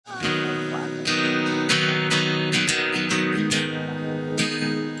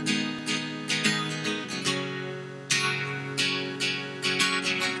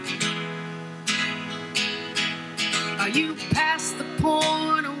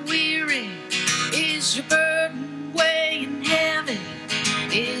Is your burden weighing heavy?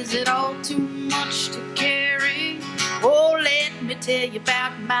 Is it all too much to carry? Oh, let me tell you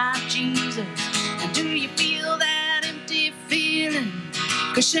about my Jesus. And do you feel that empty feeling?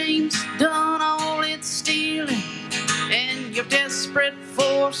 'Cause shame's done all its stealing, and you're desperate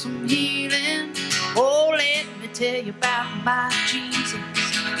for some healing. Oh, let me tell you about my Jesus.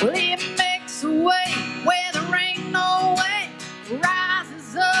 Well, He makes a way where there ain't no way,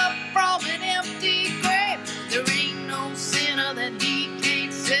 rises up from an empty grave. There ain't no sinner that He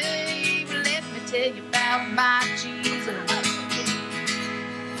can't save. Let me tell you about my Jesus.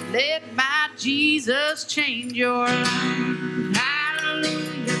 Let my Jesus change your life.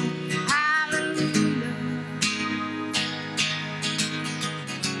 Hallelujah, hallelujah,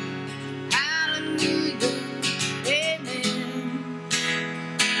 hallelujah, amen.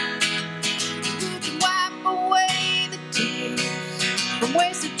 Who can wipe away the tears from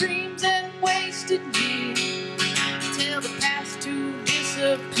wasted dreams and wasted years? Tell the past to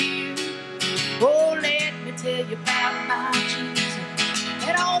disappear. Oh, let me tell you about my Jesus.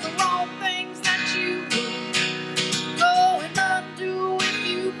 And all the wrong things that you would go and undo if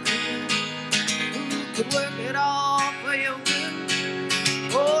you could. Who could work it all for your good?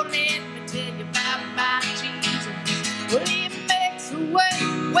 Oh, let me tell you about my Jesus. Well, He makes a way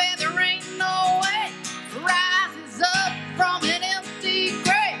where there ain't no way, rises up from an empty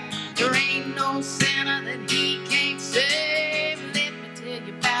grave. There ain't no sinner that He can't save. Let me tell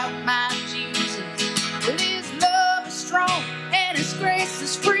you about my Jesus. Well, His love is strong and His grace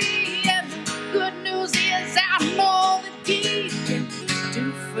is free, and the good news is I know that He can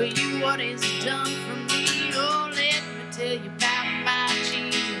do for you what He's done for me. Oh, let me tell you about my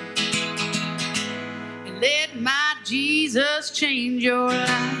Jesus. And let my Jesus change your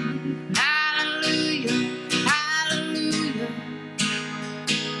life. Hallelujah, hallelujah,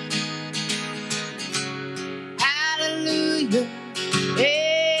 hallelujah,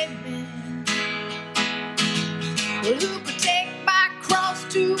 amen. Well, who could take my cross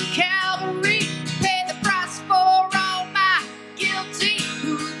to Calvary, pay the price for all my guilty?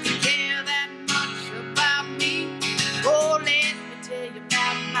 Who could care that much about me? Oh, let me tell you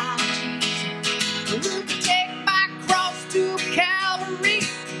about my Jesus. Well, who could take my cross to Calvary,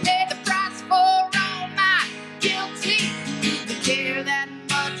 pay the price for all my guilty? Who could care that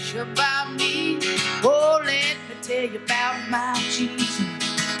much about me? Oh, let me tell you about my Jesus.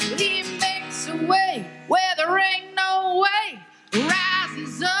 Well, He makes a way where there ain't no way,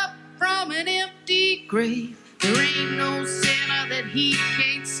 rises up from an empty grave. There ain't no sinner that He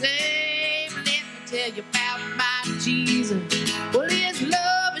can't save. Let me tell you about my Jesus. Well, His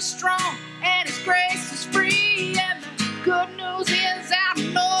love is strong and His grace is free, and the good news is I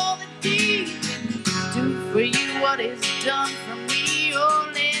know that He can do for you what He's done for me. Oh,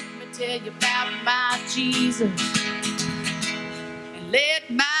 let me tell you about my Jesus. And let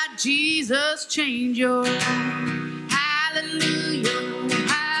my Jesus change your life. Hallelujah,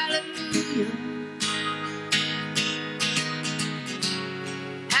 hallelujah,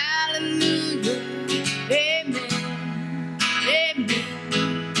 hallelujah, amen, amen.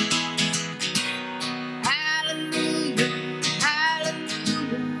 Hallelujah,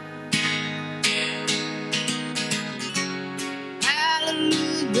 hallelujah,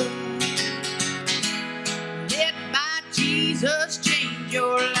 hallelujah. Let my Jesus change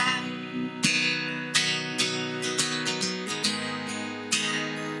your life.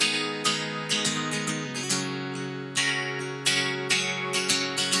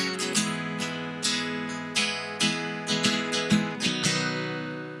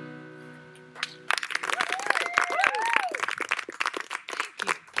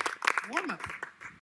 Warm up.